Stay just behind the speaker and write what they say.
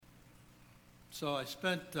So I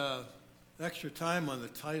spent extra time on the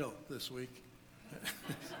title this week.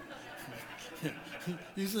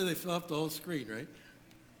 Usually they fill up the whole screen, right?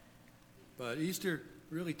 But Easter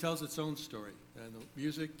really tells its own story, and the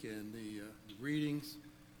music and the readings,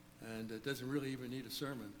 and it doesn't really even need a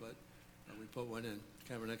sermon, but we put one in,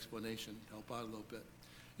 kind of an explanation to help out a little bit.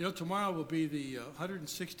 You know, tomorrow will be the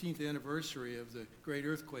 116th anniversary of the great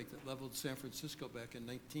earthquake that leveled San Francisco back in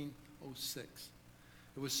 1906.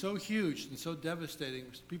 It was so huge and so devastating,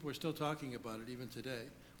 people are still talking about it even today,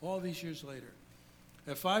 all these years later.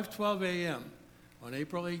 At 5:12 a.m. on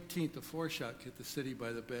April 18th, the foreshock hit the city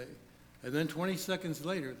by the bay. And then 20 seconds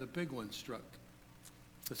later, the big one struck.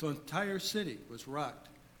 The entire city was rocked.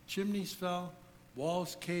 Chimneys fell,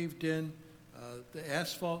 walls caved in, the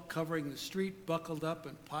asphalt covering the street buckled up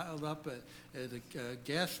and piled up, and the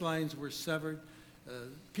gas lines were severed.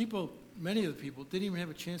 Many of the people didn't even have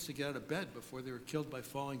a chance to get out of bed before they were killed by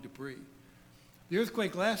falling debris. The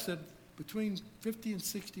earthquake lasted between 50 and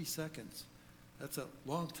 60 seconds. That's a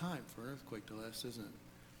long time for an earthquake to last, isn't it?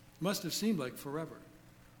 It must have seemed like forever.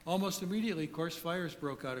 Almost immediately, of course, fires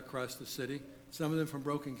broke out across the city, some of them from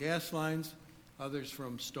broken gas lines, others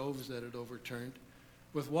from stoves that had overturned.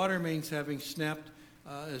 With water mains having snapped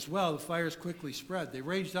as well, the fires quickly spread. They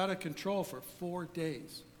raged out of control for 4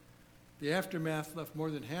 days. The aftermath left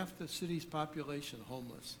more than half the city's population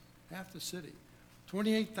homeless. Half the city.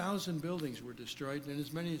 28,000 buildings were destroyed, and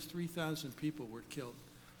as many as 3,000 people were killed.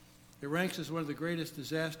 It ranks as one of the greatest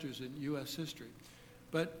disasters in U.S. history.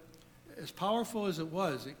 But as powerful as it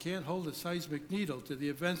was, it can't hold a seismic needle to the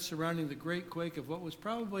events surrounding the great quake of what was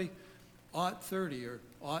probably Aught 30 or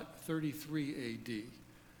Aught 33 A.D.,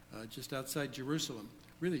 just outside Jerusalem,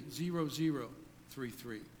 really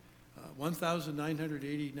 0033,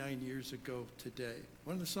 1,989 years ago today.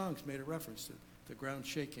 One of the songs made a reference to the ground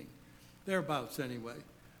shaking. Thereabouts, anyway.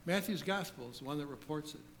 Matthew's Gospel is the one that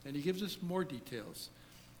reports it, and he gives us more details.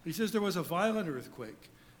 He says there was a violent earthquake,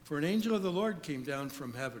 for an angel of the Lord came down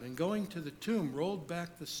from heaven, and going to the tomb, rolled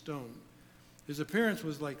back the stone. His appearance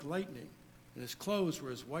was like lightning, and his clothes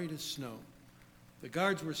were as white as snow. The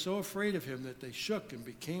guards were so afraid of him that they shook and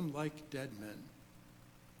became like dead men.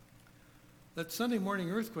 That Sunday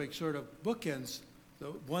morning earthquake sort of bookends the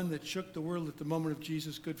one that shook the world at the moment of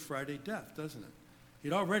Jesus' Good Friday death, doesn't it?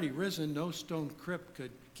 He'd already risen. No stone crypt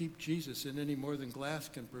could keep Jesus in any more than glass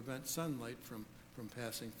can prevent sunlight from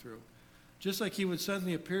passing through. Just like he would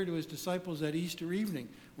suddenly appear to his disciples that Easter evening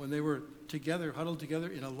when they were together, huddled together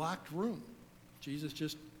in a locked room. Jesus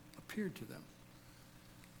just appeared to them.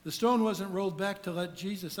 The stone wasn't rolled back to let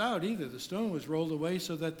Jesus out either. The stone was rolled away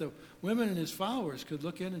so that the women and his followers could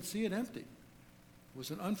look in and see it empty. It was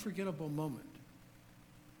an unforgettable moment.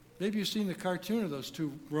 Maybe you've seen the cartoon of those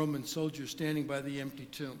two Roman soldiers standing by the empty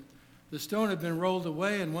tomb. The stone had been rolled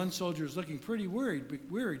away, and one soldier was looking pretty worried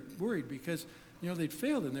because, they'd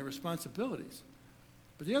failed in their responsibilities.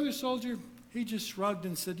 But the other soldier, he just shrugged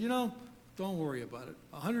and said, don't worry about it.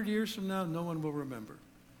 100 years from now, no one will remember.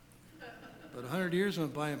 But 100 years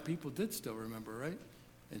went by, and people did still remember, right?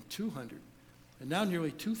 And 200. And now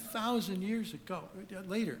nearly 2,000 years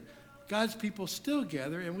later, God's people still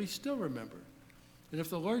gather, and we still remember. And if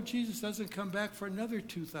the Lord Jesus doesn't come back for another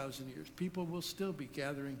 2,000 years, people will still be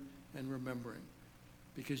gathering and remembering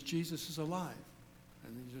because Jesus is alive.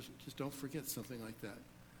 And you just don't forget something like that.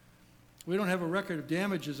 We don't have a record of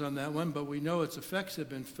damages on that one, but we know its effects have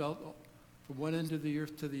been felt from one end of the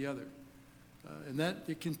earth to the other. And that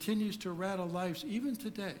it continues to rattle lives even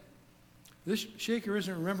today. This shaker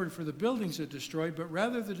isn't remembered for the buildings it destroyed, but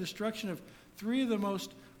rather the destruction of three of the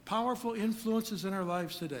most powerful influences in our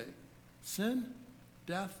lives today: sin,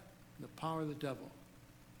 death, and the power of the devil.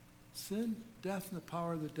 Sin, death, and the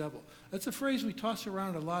power of the devil. That's a phrase we toss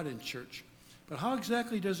around a lot in church. But how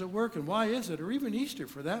exactly does it work, and why is it, or even Easter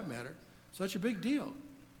for that matter, such a big deal?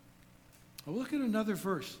 I'll look at another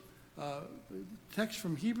verse, text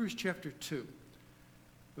from Hebrews chapter 2,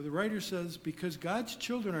 where the writer says, because God's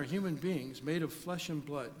children are human beings made of flesh and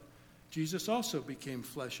blood, Jesus also became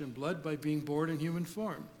flesh and blood by being born in human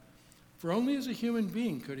form. For only as a human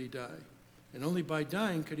being could he die, and only by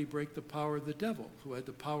dying could he break the power of the devil, who had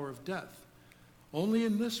the power of death. Only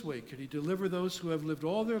in this way could he deliver those who have lived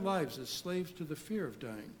all their lives as slaves to the fear of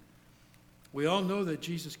dying. We all know that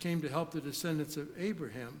Jesus came to help the descendants of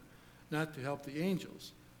Abraham, not to help the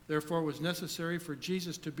angels. Therefore, it was necessary for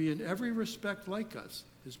Jesus to be in every respect like us,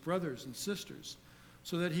 his brothers and sisters,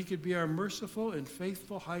 so that he could be our merciful and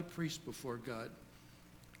faithful high priest before God.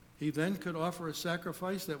 He then could offer a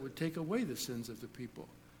sacrifice that would take away the sins of the people.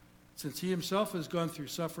 Since he himself has gone through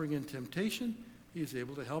suffering and temptation, he is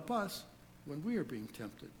able to help us when we are being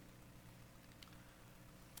tempted.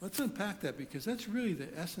 Let's unpack that, because that's really the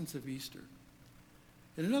essence of Easter.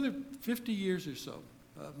 In another 50 years or so,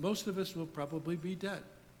 most of us will probably be dead.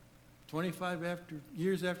 25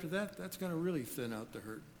 years after that, that's going to really thin out the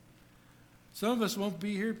herd. Some of us won't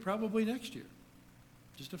be here probably next year.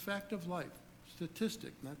 Just a fact of life,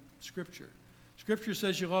 statistic, not Scripture. Scripture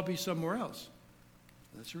says you'll all be somewhere else.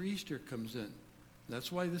 That's where Easter comes in.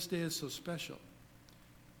 That's why this day is so special.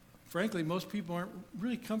 Frankly, most people aren't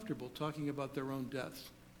really comfortable talking about their own deaths.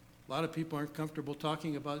 A lot of people aren't comfortable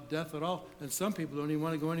talking about death at all, and some people don't even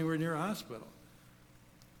want to go anywhere near a hospital.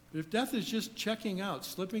 But if death is just checking out,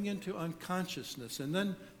 slipping into unconsciousness, and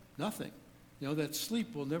then nothing, that sleep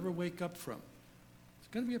we'll never wake up from,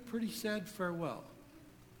 it's going to be a pretty sad farewell.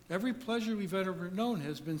 Every pleasure we've ever known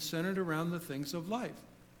has been centered around the things of life: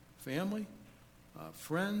 family,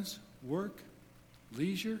 friends, work,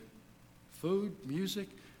 leisure, food, music.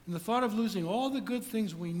 And the thought of losing all the good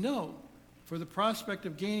things we know for the prospect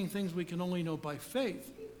of gaining things we can only know by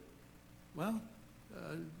faith,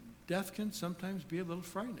 death can sometimes be a little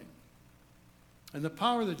frightening. And the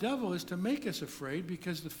power of the devil is to make us afraid,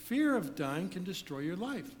 because the fear of dying can destroy your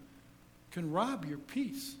life, can rob your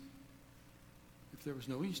peace if there was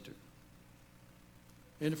no Easter.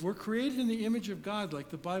 And if we're created in the image of God like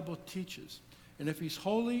the Bible teaches, and if he's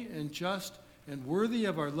holy and just and worthy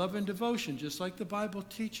of our love and devotion, just like the Bible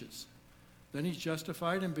teaches, then he's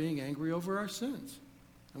justified in being angry over our sins.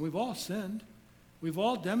 And we've all sinned. We've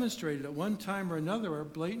all demonstrated at one time or another our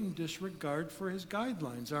blatant disregard for his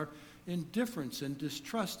guidelines, our indifference and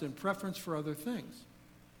distrust and preference for other things.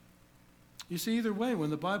 You see, either way, when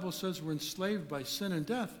the Bible says we're enslaved by sin and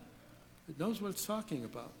death, it knows what it's talking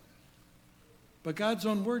about. But God's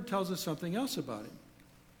own word tells us something else about him,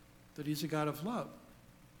 that he's a God of love.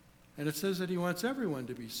 And it says that he wants everyone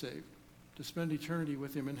to be saved, to spend eternity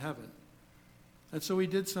with him in heaven. And so he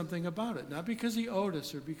did something about it, not because he owed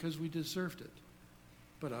us or because we deserved it,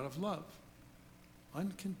 but out of love,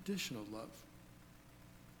 unconditional love.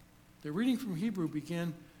 The reading from Hebrew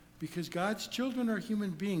began, because God's children are human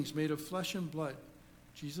beings made of flesh and blood.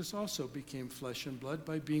 Jesus also became flesh and blood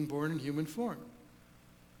by being born in human form.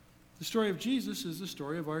 The story of Jesus is the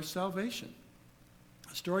story of our salvation,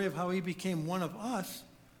 a story of how he became one of us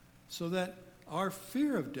so that our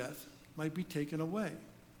fear of death might be taken away.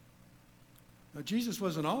 Now, Jesus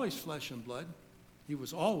wasn't always flesh and blood.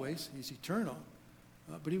 He's eternal,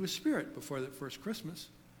 but he was spirit before that first Christmas.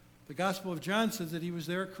 The Gospel of John says that he was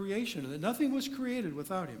there at creation and that nothing was created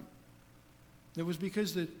without him. It was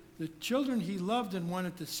because the children he loved and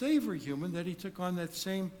wanted to save were human that he took on that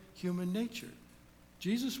same human nature.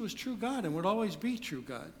 Jesus was true God and would always be true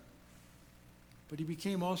God. But he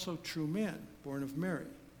became also true man, born of Mary.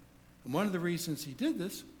 And one of the reasons he did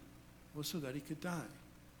this was so that he could die.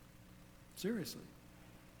 Seriously.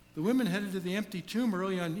 The women headed to the empty tomb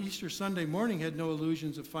early on Easter Sunday morning had no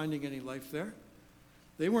illusions of finding any life there.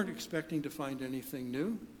 They weren't expecting to find anything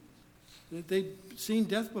new. They'd seen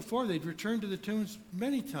death before. They'd returned to the tombs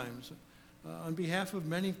many times on behalf of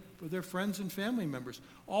many of their friends and family members,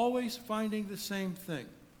 always finding the same thing,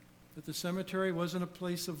 that the cemetery wasn't a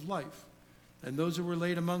place of life, and those who were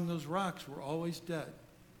laid among those rocks were always dead,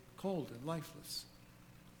 cold and lifeless.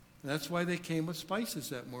 And that's why they came with spices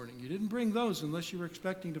that morning. You didn't bring those unless you were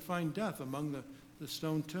expecting to find death among the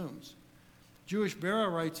stone tombs. Jewish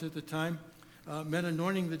burial rites at the time meant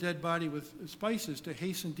anointing the dead body with spices to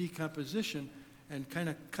hasten decomposition and kind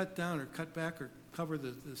of cut down or cut back or cover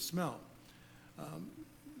the smell.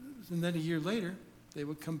 And then a year later, they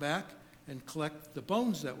would come back and collect the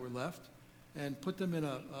bones that were left and put them in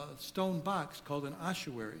a stone box called an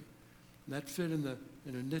ossuary. And that fit in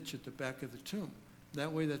a niche at the back of the tomb.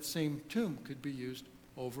 That way that same tomb could be used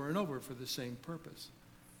over and over for the same purpose.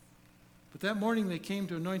 But that morning they came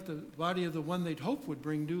to anoint the body of the one they'd hoped would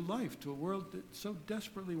bring new life to a world that so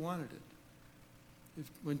desperately wanted it.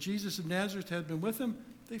 When Jesus of Nazareth had been with them,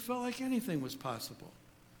 they felt like anything was possible.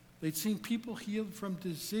 They'd seen people healed from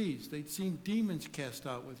disease. They'd seen demons cast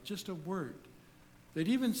out with just a word. They'd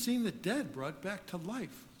even seen the dead brought back to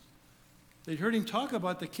life. They'd heard him talk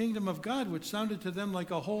about the kingdom of God, which sounded to them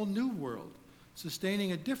like a whole new world,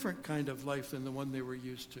 sustaining a different kind of life than the one they were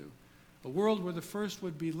used to. A world where the first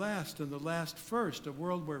would be last and the last first. A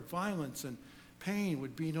world where violence and pain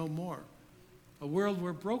would be no more. A world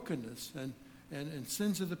where brokenness and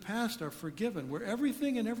sins of the past are forgiven, where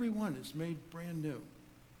everything and everyone is made brand new.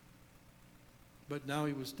 But now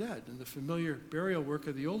he was dead, and the familiar burial work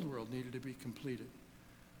of the old world needed to be completed.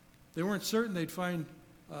 They weren't certain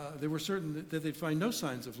they were certain that they'd find no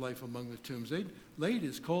signs of life among the tombs. They'd laid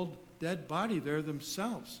his cold, dead body there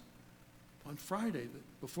themselves on Friday,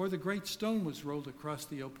 before the great stone was rolled across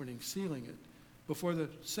the opening, sealing it, before the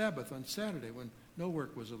Sabbath on Saturday when no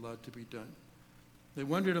work was allowed to be done. They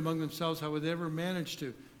wondered among themselves how would they ever manage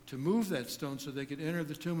to move that stone so they could enter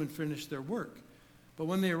the tomb and finish their work. But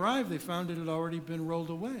when they arrived, they found it had already been rolled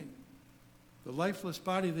away. The lifeless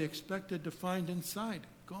body they expected to find inside,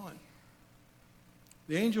 gone.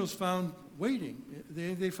 The angels found waiting.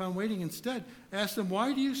 They found waiting instead. Asked them,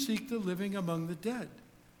 "Why do you seek the living among the dead?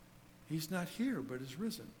 He's not here, but is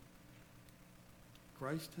risen."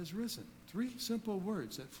 Christ has risen. 3 simple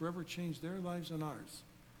words that forever changed their lives and ours.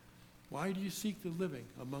 Why do you seek the living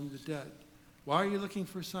among the dead? Why are you looking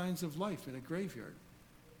for signs of life in a graveyard?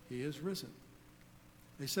 He is risen.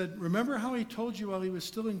 They said, "Remember how he told you while he was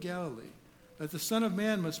still in Galilee, that the Son of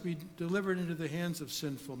Man must be delivered into the hands of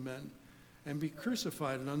sinful men and be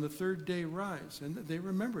crucified and on the 3rd day rise." And they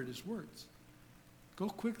remembered his words. "Go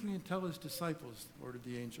quickly and tell his disciples," ordered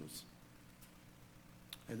the angels.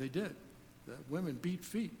 And they did. The women beat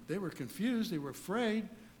feet. They were confused. They were afraid.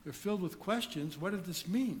 They're filled with questions. What did this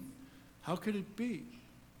mean? How could it be?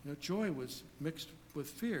 Joy was mixed with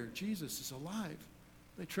fear. Jesus is alive.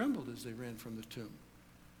 They trembled as they ran from the tomb.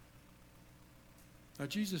 Now,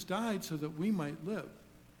 Jesus died so that we might live,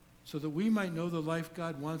 so that we might know the life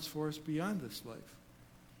God wants for us beyond this life.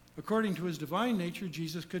 According to his divine nature,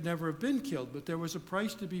 Jesus could never have been killed, but there was a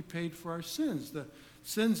price to be paid for our sins, the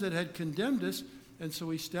sins that had condemned us, and so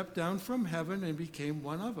he stepped down from heaven and became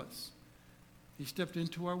one of us. He stepped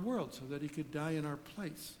into our world so that he could die in our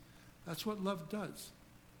place. That's what love does.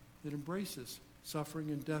 It embraces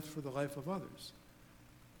suffering and death for the life of others.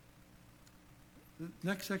 The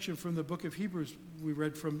next section from the book of Hebrews we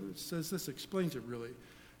read from says this, explains it really.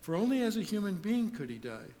 "For only as a human being could he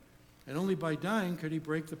die, and only by dying could he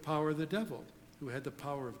break the power of the devil, who had the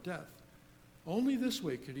power of death. Only this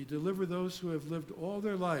way could he deliver those who have lived all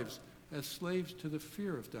their lives as slaves to the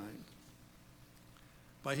fear of dying.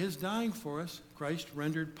 By his dying for us, Christ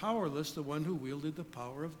rendered powerless the one who wielded the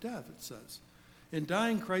power of death," it says. In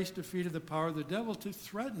dying, Christ defeated the power of the devil to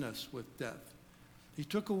threaten us with death. He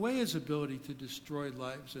took away his ability to destroy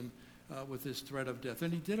lives and with his threat of death,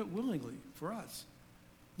 and he did it willingly for us.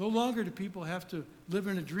 No longer do people have to live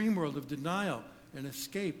in a dream world of denial and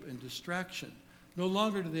escape and distraction. No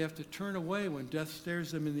longer do they have to turn away when death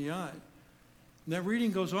stares them in the eye. And that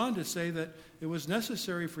reading goes on to say that it was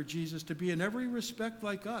necessary for Jesus to be in every respect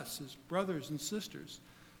like us, his brothers and sisters,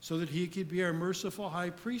 so that he could be our merciful high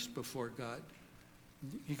priest before God.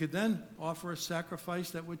 He could then offer a sacrifice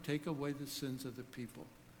that would take away the sins of the people.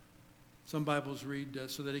 Some Bibles read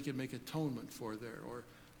so that he could make atonement for there, or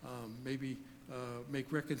maybe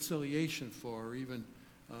make reconciliation for, or even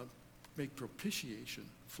make propitiation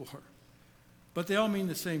for. But they all mean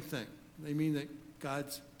the same thing. They mean that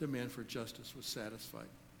God's demand for justice was satisfied.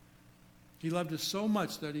 He loved us so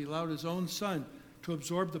much that he allowed his own son to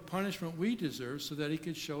absorb the punishment we deserve so that he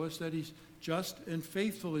could show us that he's just and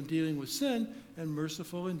faithful in dealing with sin and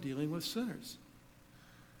merciful in dealing with sinners.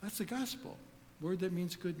 That's the gospel, word that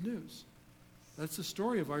means good news. That's the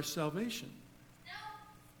story of our salvation. No.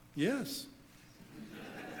 Yes.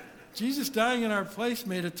 Jesus dying in our place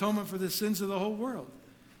made atonement for the sins of the whole world.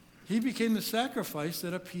 He became the sacrifice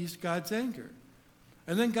that appeased God's anger.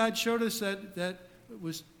 And then God showed us that it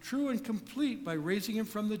was true and complete by raising him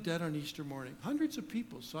from the dead on Easter morning. Hundreds of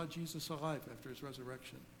people saw Jesus alive after his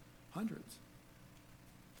resurrection. Hundreds.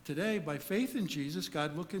 Today, by faith in Jesus,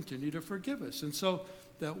 God will continue to forgive us. And so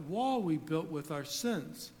that wall we built with our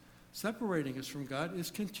sins, separating us from God, is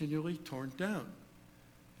continually torn down.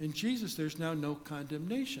 In Jesus, there's now no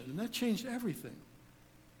condemnation. And that changed everything.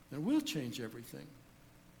 And it will change everything.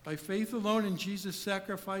 By faith alone in Jesus'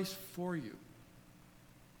 sacrifice for you.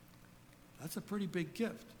 That's a pretty big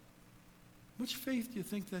gift. How much faith do you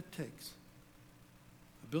think that takes?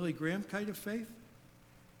 A Billy Graham kind of faith?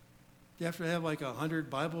 Do you have to have like 100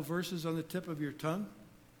 Bible verses on the tip of your tongue?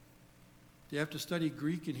 Do you have to study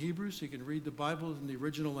Greek and Hebrew so you can read the Bible in the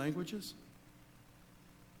original languages?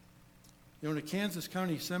 In a Kansas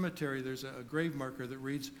County cemetery, there's a grave marker that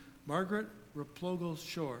reads, Margaret Replogle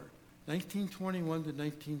Shore, 1921 to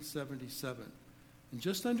 1977. And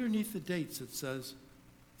just underneath the dates it says,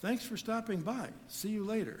 "Thanks for stopping by. See you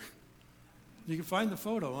later." You can find the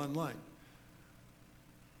photo online.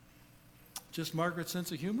 Just Margaret's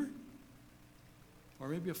sense of humor? Or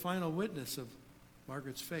maybe a final witness of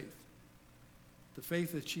Margaret's faith. The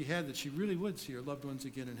faith that she had that she really would see her loved ones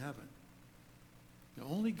again in heaven. Now,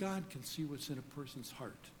 only God can see what's in a person's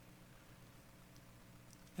heart.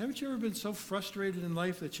 Haven't you ever been so frustrated in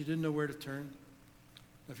life that you didn't know where to turn?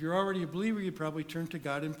 If you're already a believer, you'd probably turn to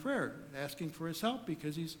God in prayer, asking for his help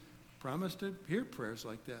because he's promised to hear prayers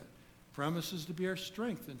like that. Promises to be our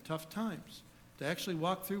strength in tough times, to actually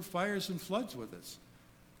walk through fires and floods with us.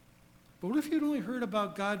 But what if you'd only heard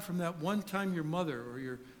about God from that one time your mother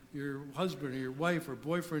or your husband or your wife or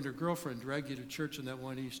boyfriend or girlfriend dragged you to church on that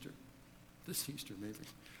one Easter? This Easter, maybe.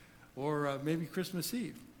 Or maybe Christmas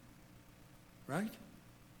Eve, right?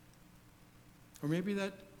 Or maybe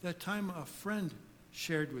that time a friend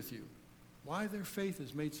shared with you why their faith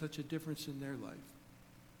has made such a difference in their life.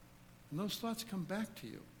 And those thoughts come back to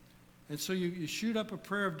you. And so you shoot up a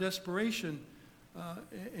prayer of desperation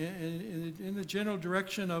in the general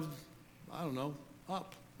direction of, I don't know,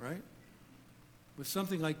 up, right? With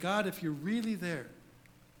something like, God, if you're really there,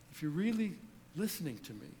 if you're really listening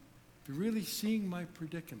to me, if you're really seeing my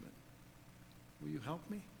predicament, will you help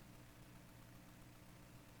me?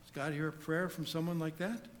 Does God hear a prayer from someone like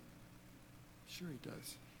that? Sure he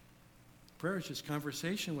does. Prayer is just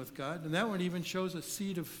conversation with God, and that one even shows a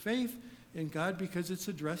seed of faith in God because it's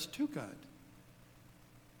addressed to God.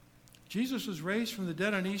 Jesus was raised from the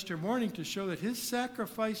dead on Easter morning to show that his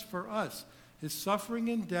sacrifice for us, his suffering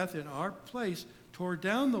and death in our place, tore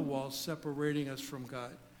down the walls separating us from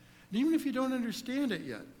God. And even if you don't understand it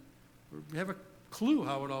yet, or have a clue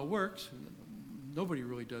how it all works, nobody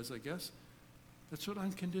really does, I guess, that's what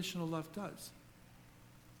unconditional love does.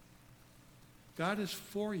 God is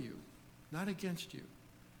for you, not against you.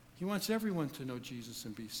 He wants everyone to know Jesus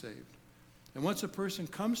and be saved. And once a person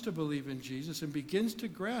comes to believe in Jesus and begins to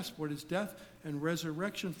grasp what his death and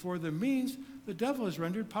resurrection for them means, the devil is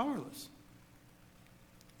rendered powerless.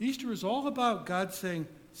 Easter is all about God saying,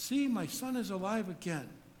 see, my son is alive again.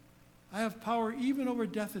 I have power even over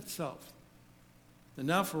death itself. And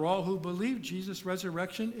now for all who believe, Jesus'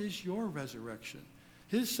 resurrection is your resurrection.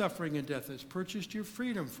 His suffering and death has purchased your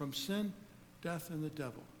freedom from sin, death, and the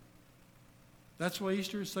devil. That's why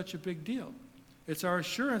Easter is such a big deal. It's our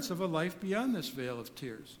assurance of a life beyond this veil of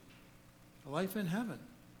tears, a life in heaven,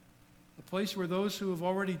 a place where those who have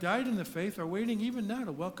already died in the faith are waiting even now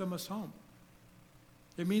to welcome us home.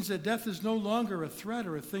 It means that death is no longer a threat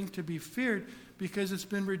or a thing to be feared because it's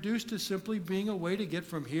been reduced to simply being a way to get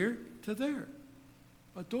from here to there.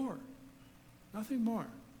 A door, nothing more.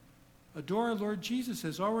 A door our Lord Jesus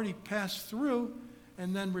has already passed through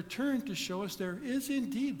and then returned to show us there is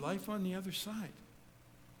indeed life on the other side.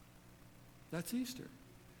 That's Easter.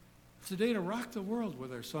 It's a day to rock the world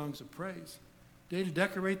with our songs of praise. A day to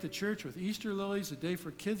decorate the church with Easter lilies. A day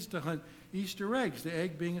for kids to hunt Easter eggs, the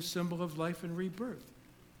egg being a symbol of life and rebirth.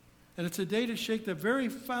 And it's a day to shake the very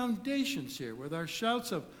foundations here with our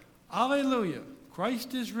shouts of, Alleluia,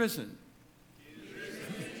 Christ is risen. He is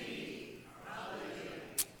risen indeed.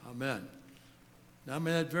 Alleluia. Amen. Now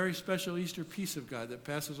may that very special Easter peace of God that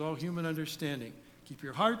passes all human understanding keep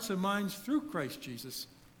your hearts and minds through Christ Jesus.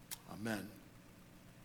 Amen.